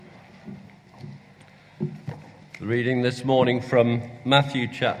The reading this morning from Matthew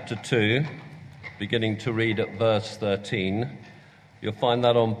chapter 2, beginning to read at verse 13. You'll find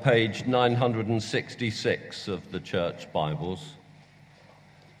that on page 966 of the Church Bibles.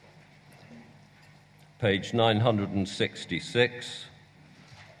 Page 966,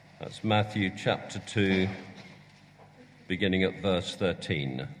 that's Matthew chapter 2, beginning at verse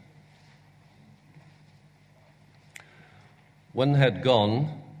 13. When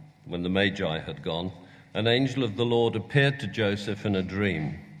the Magi had gone, an angel of the Lord appeared to Joseph in a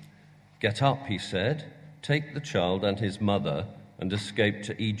dream. "Get up," he said, "take the child and his mother and escape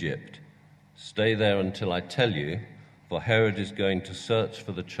to Egypt. Stay there until I tell you, for Herod is going to search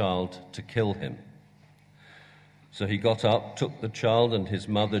for the child to kill him." So he got up, took the child and his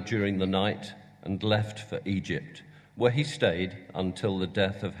mother during the night, and left for Egypt, where he stayed until the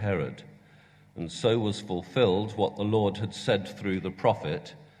death of Herod. And so was fulfilled what the Lord had said through the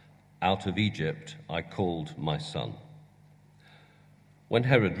prophet, "Out of Egypt I called my son." When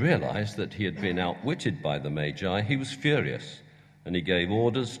Herod realized that he had been outwitted by the Magi, he was furious, and he gave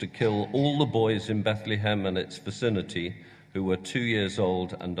orders to kill all the boys in Bethlehem and its vicinity who were 2 years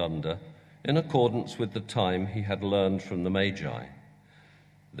old and under, in accordance with the time he had learned from the Magi.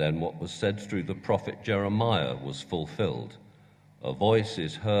 Then what was said through the prophet Jeremiah was fulfilled. "A voice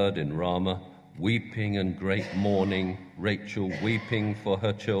is heard in Ramah, weeping and great mourning, Rachel weeping for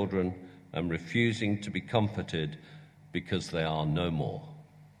her children and refusing to be comforted because they are no more."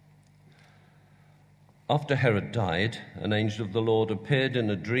 After Herod died, an angel of the Lord appeared in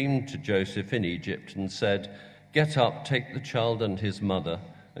a dream to Joseph in Egypt and said, "Get up, take the child and his mother,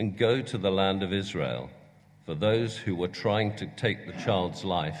 and go to the land of Israel, for those who were trying to take the child's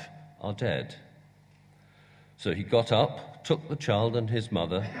life are dead." So he got up, took the child and his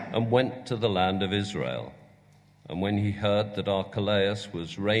mother, and went to the land of Israel. And when he heard that Archelaus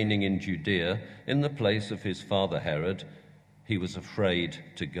was reigning in Judea in the place of his father Herod, he was afraid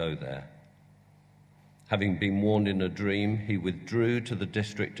to go there. Having been warned in a dream, he withdrew to the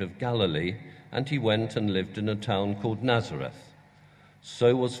district of Galilee, and he went and lived in a town called Nazareth.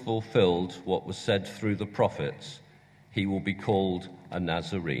 So was fulfilled what was said through the prophets, "He will be called a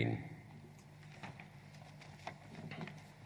Nazarene."